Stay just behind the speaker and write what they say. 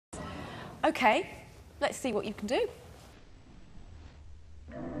OK, let's see what you can do.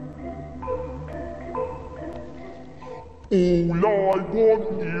 All I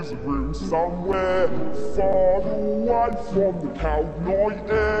want is a room somewhere far away from the cold night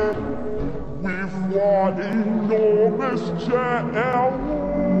air, with one enormous chair.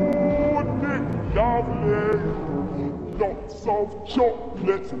 Wouldn't it lovely? Lots of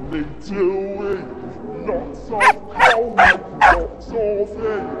chocolates for me to eat, lots of coal, lots of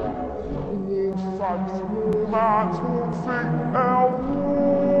heat. Warm face, warm hands, warm feet.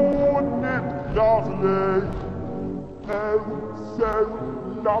 Wouldn't it lovely? Oh, so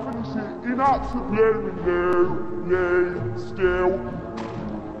lovely sitting up so bloomingly still.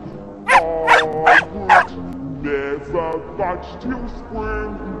 I would never budge till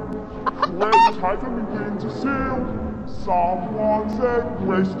spring, when taking me winter still. Someone's head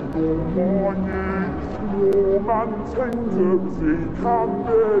resting on my knee, warm and tender as he can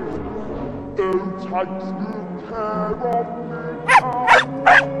be. Who takes good care of me?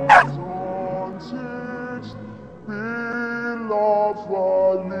 I wanted be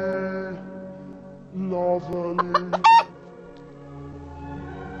lovely, lovely.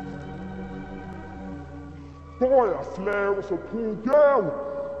 Boy, a flare of a poor girl.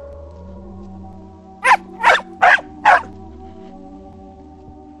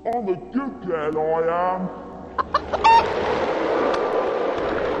 I'm a good girl, I am.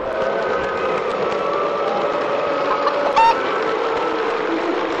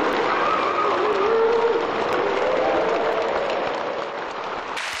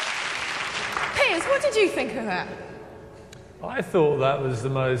 What did you think of that? I thought that was the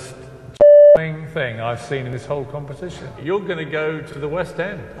most thing I've seen in this whole competition. You're going to go to the West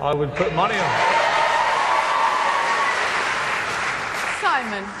End. I would put money on it.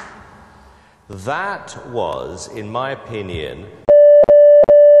 Simon. That was, in my opinion,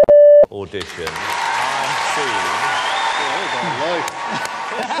 audition I've seen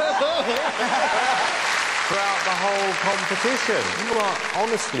throughout the whole competition. You are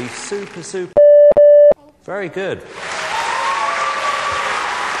honestly super very good.